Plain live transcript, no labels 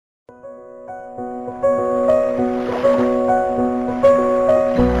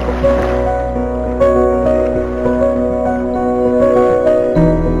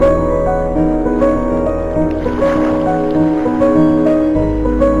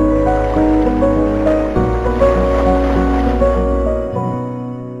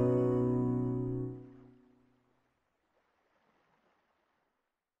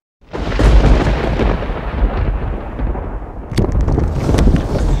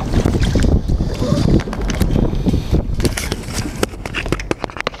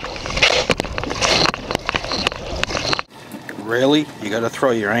Really? You gotta throw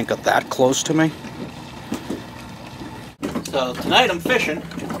your anchor that close to me? So tonight I'm fishing.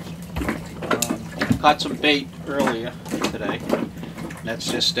 Caught some bait earlier today.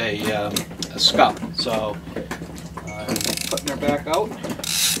 That's just a scup. So I'm putting her back out.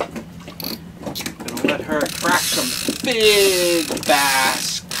 Gonna let her crack some big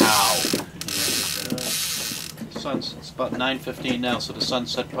bass cow. And, it's about 9:15 now, so the sun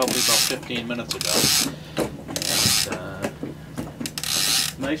set probably about 15 minutes ago. And,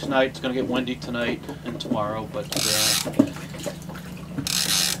 nice night. It's going to get windy tonight and tomorrow, but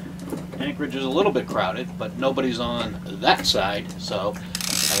Anchorage is a little bit crowded, but nobody's on that side, so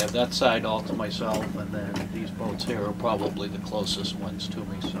I have that side all to myself, and then these boats here are probably the closest ones to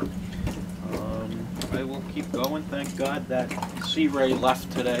me. So I will keep going. Thank God that Sea Ray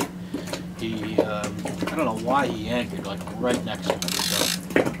left today. He, I don't know why he anchored like right next to me, so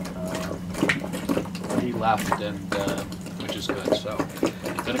he left, and which is good. So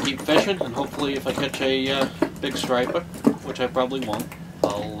I'm gonna keep fishing, and hopefully, if I catch a big striper, which I probably won't,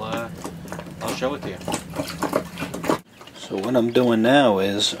 I'll show it to you. So what I'm doing now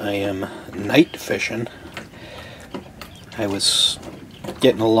is I am night fishing. I was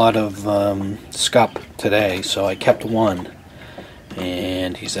getting a lot of scup today, so I kept one.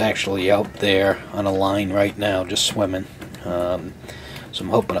 And he's actually out there on a line right now, just swimming. So I'm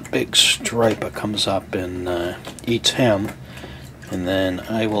hoping a big striper comes up and eats him, and then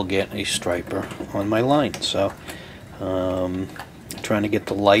I will get a striper on my line. So trying to get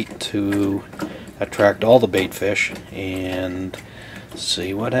the light to attract all the bait fish and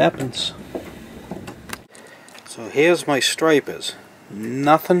see what happens. So here's my stripers.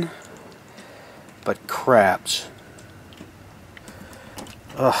 Nothing but crabs.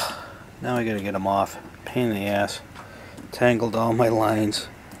 Ugh, now I gotta get them off. Pain in the ass. Tangled all my lines.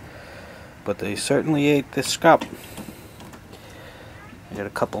 But they certainly ate this scup. I got a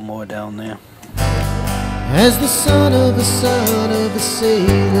couple more down there. As the son of a sailor,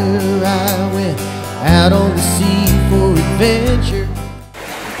 I went out on the sea for adventure.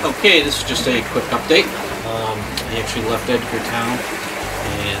 Okay, this is just a quick update. I actually left Edgartown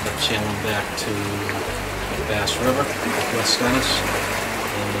and I'm sailing back to the Bass River, West Dennis.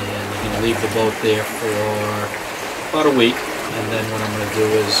 And I'm going to leave the boat there for about a week, and then what I'm going to do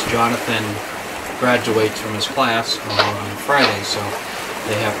is Jonathan graduates from his class on Friday, so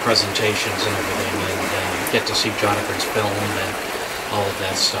they have presentations and everything, and get to see Jonathan's film and all of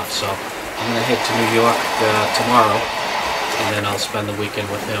that stuff. So I'm going to head to New York tomorrow, and then I'll spend the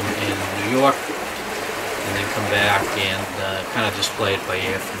weekend with him in New York, and then come back and kind of just play it by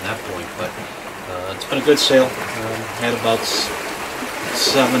ear from that point. But it's been a good sail. Had about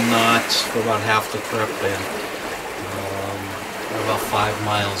 7 knots for about half the trip, and we're about 5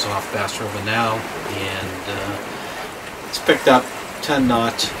 miles off Bass River now, and it's picked up 10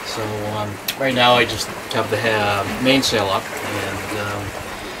 knots. So right now I just have the mainsail up and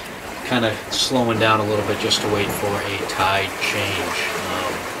kind of slowing down a little bit just to wait for a tide change.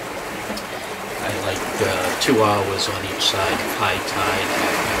 I like 2 hours on each side of high tide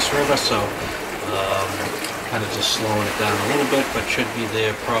at Bass River, so kind of just slowing it down a little bit, but should be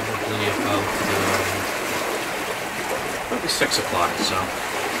there probably about probably 6 o'clock. So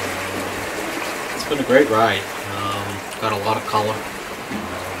it's been a great ride. Got a lot of color,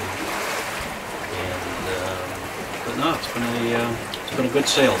 but no, it's been a good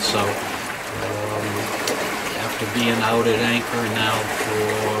sail. So after being out at anchor now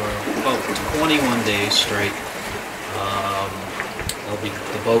for about 21 days straight,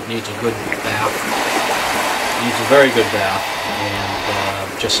 the boat needs a good bath. Needs a very good bath,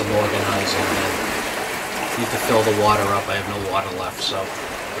 and just some organizing, and need to fill the water up. I have no water left, so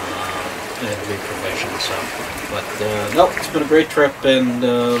I have great provision. So, but no, it's been a great trip, and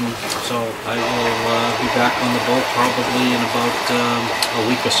so I will be back on the boat probably in about a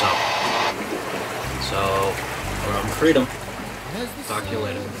week or so. So from freedom. Talk to you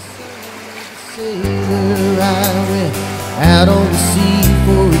later. I went out on the sea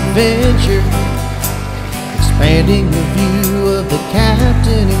for adventure, expanding the view of the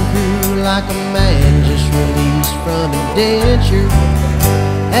captain and crew like a man just released from indenture.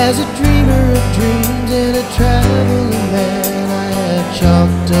 As a dreamer of dreams and a traveling man, I have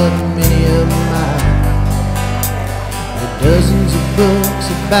chalked up many a mile with dozens of books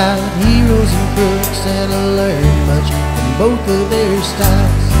about heroes and crooks, and I learned much from both of their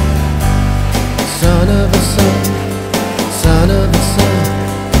styles. Son of a son, son of a son,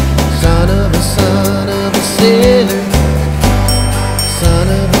 son of a son of a sailor, son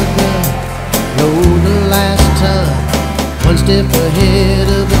of a gun, load the last ton, one step ahead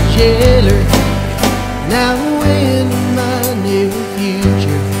of a jailer. Now weighing my near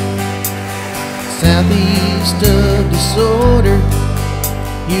future. Southeast of disorder,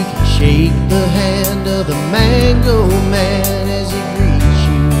 you can shake the hand of the Mango Man as he greets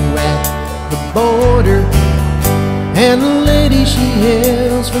you at the border. And the lady, she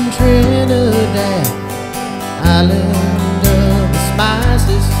hails from Trinidad, island of the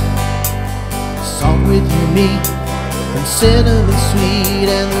spices, salt with your meat and cinnamon sweet,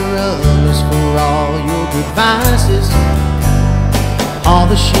 and the rum is for all your good vices. All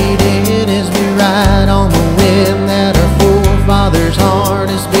the she did is we ride on the wind that our forefathers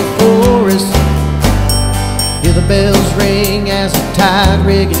harnessed before us. Hear the bells ring as the tide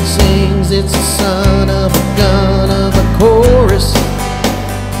rigging sings. It's the son of a gun of a chorus.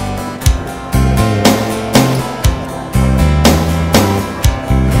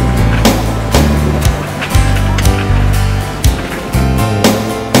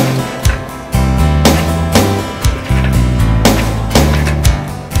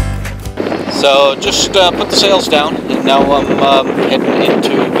 So just put the sails down, and now I'm heading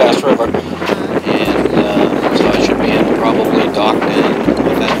into Bass River, and so I should be in probably docked in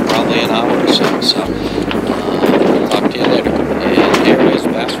within probably an hour or so. So talk to you later. And here is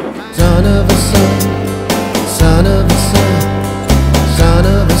Bass River. Son of a son, son of a son, son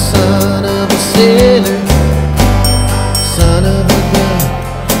of a son of a sailor, son of a gun,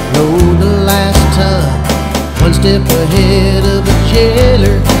 load the last ton, one step ahead of a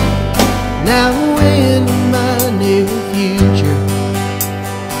jailer. Now into my near future,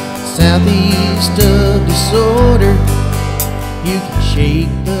 southeast of disorder, you can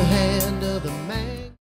shake the hand